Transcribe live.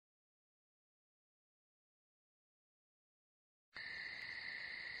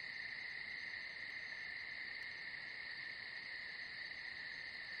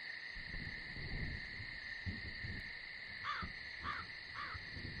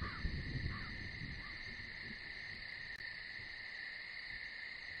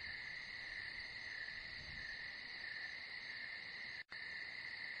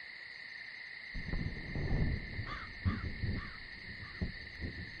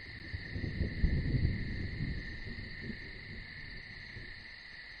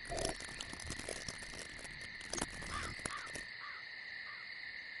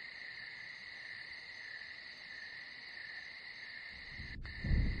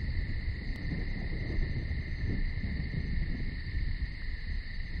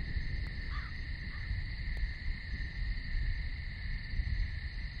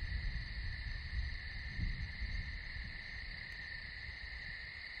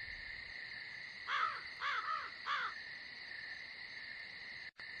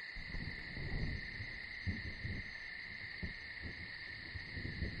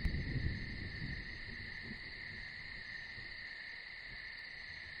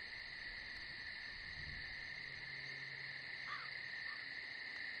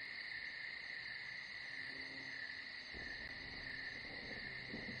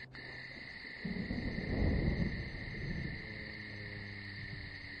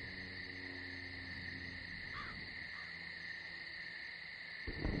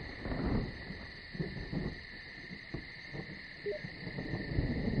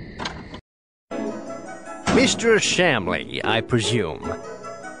Mr. Shamley, I presume.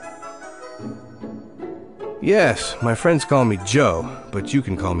 Yes, my friends call me Joe, but you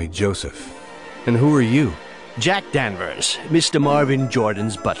can call me Joseph. And who are you? Jack Danvers, Mr. Marvin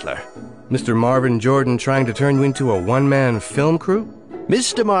Jordan's butler. Mr. Marvin Jordan trying to turn you into a one-man film crew?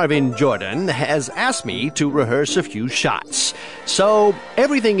 Mr. Marvin Jordan has asked me to rehearse a few shots, so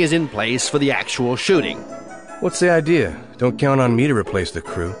everything is in place for the actual shooting. What's the idea? Don't count on me to replace the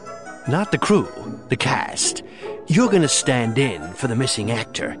crew. Not the crew, the cast. You're gonna stand in for the missing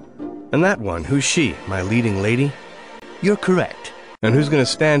actor. And that one, who's she? My leading lady? You're correct. And who's gonna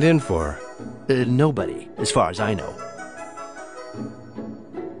stand in for her? Nobody, as far as I know.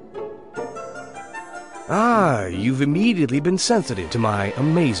 Ah, you've immediately been sensitive to my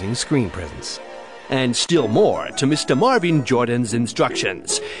amazing screen presence. And still more to Mr. Marvin Jordan's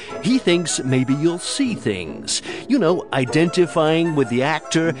instructions. He thinks maybe you'll see things. You know, identifying with the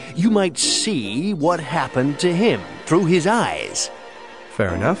actor, you might see what happened to him through his eyes.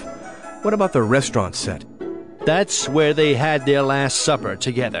 Fair enough. What about the restaurant set? That's where they had their last supper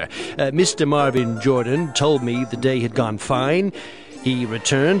together. Mr. Marvin Jordan told me the day had gone fine. He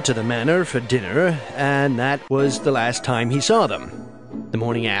returned to the manor for dinner, and that was the last time he saw them. The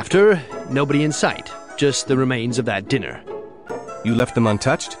morning after, nobody in sight, just the remains of that dinner. You left them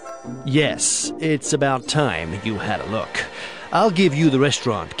untouched? Yes, it's about time you had a look. I'll give you the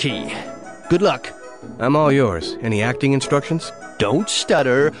restaurant key. Good luck. I'm all yours. Any acting instructions? Don't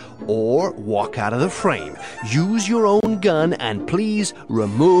stutter or walk out of the frame. Use your own gun and please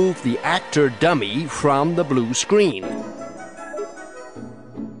remove the actor dummy from the blue screen.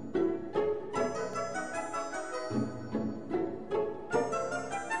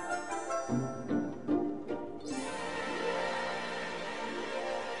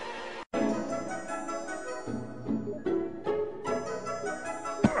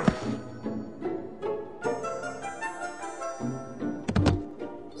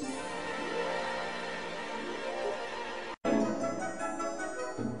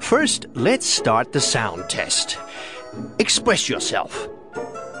 First, let's start the sound test. Express yourself.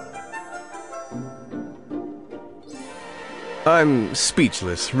 I'm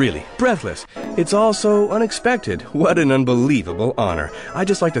speechless, really. Breathless. It's all so unexpected. What an unbelievable honor. I'd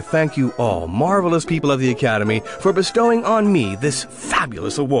just like to thank you all, marvelous people of the Academy, for bestowing on me this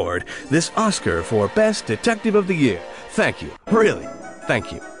fabulous award, this Oscar for Best Detective of the Year. Thank you. Really.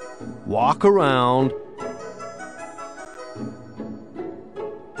 Thank you. Walk around.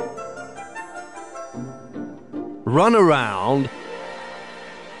 Run around.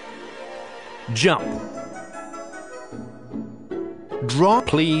 Jump. Draw.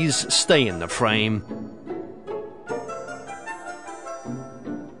 Please stay in the frame.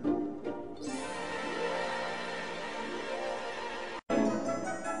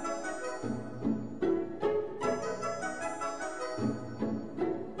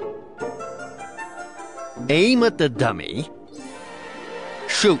 Aim at the dummy.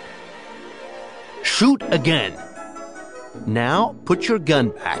 Shoot. Shoot again. Now, put your gun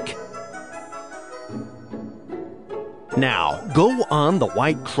back. Now, go on the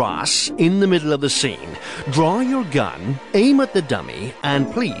white cross in the middle of the scene. Draw your gun, aim at the dummy,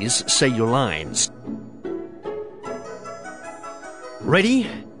 and please say your lines. Ready?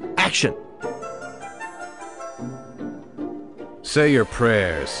 Action. Say your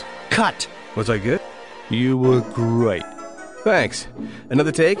prayers. Cut. Was I good? You were great. Thanks.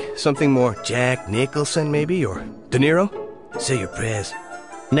 Another take? Something more Jack Nicholson, maybe? Or De Niro? Say your prayers.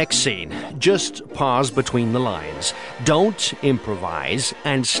 Next scene. Just pause between the lines. Don't improvise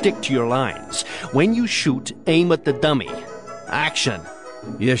and stick to your lines. When you shoot, aim at the dummy. Action.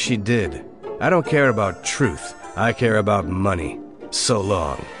 Yes, she did. I don't care about truth. I care about money. So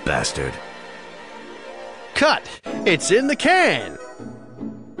long, bastard. Cut. It's in the can.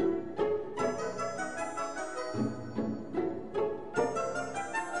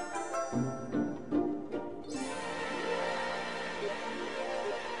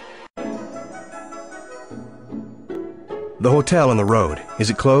 The hotel on the road, is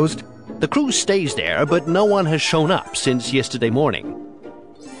it closed? The crew stays there, but no one has shown up since yesterday morning.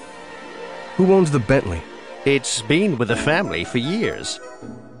 Who owns the Bentley? It's been with the family for years.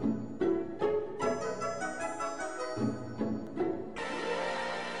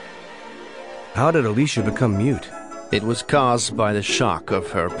 How did Alicia become mute? It was caused by the shock of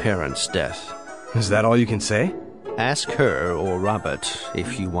her parents' death. Is that all you can say? Ask her or Robert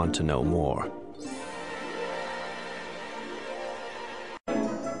if you want to know more.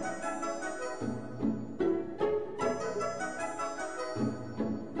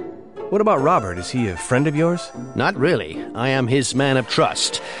 What about Robert? Is he a friend of yours? Not really. I am his man of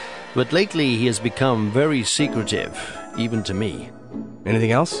trust. But lately he has become very secretive, even to me.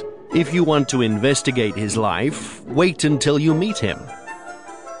 Anything else? If you want to investigate his life, wait until you meet him.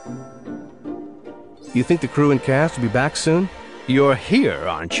 You think the crew and cast will be back soon? You're here,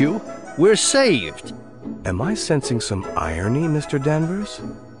 aren't you? We're saved. Am I sensing some irony, Mr. Danvers?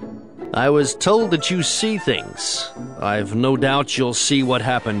 I was told that you see things. I've no doubt you'll see what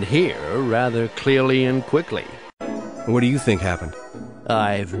happened here rather clearly and quickly. What do you think happened?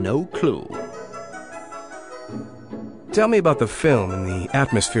 I've no clue. Tell me about the film and the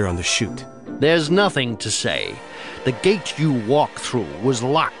atmosphere on the shoot. There's nothing to say. The gate you walk through was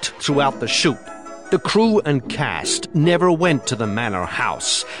locked throughout the shoot. The crew and cast never went to the manor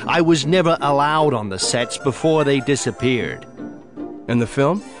house. I was never allowed on the sets before they disappeared. And the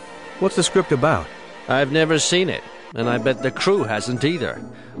film? What's the script about? I've never seen it, and I bet the crew hasn't either,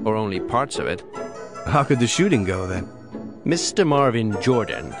 or only parts of it. How could the shooting go, then? Mr. Marvin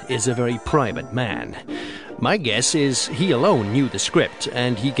Jordan is a very private man. My guess is he alone knew the script,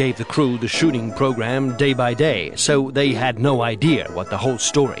 and he gave the crew the shooting program day by day, so they had no idea what the whole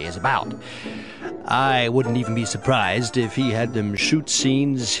story is about. I wouldn't even be surprised if he had them shoot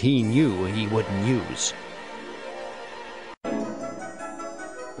scenes he knew he wouldn't use.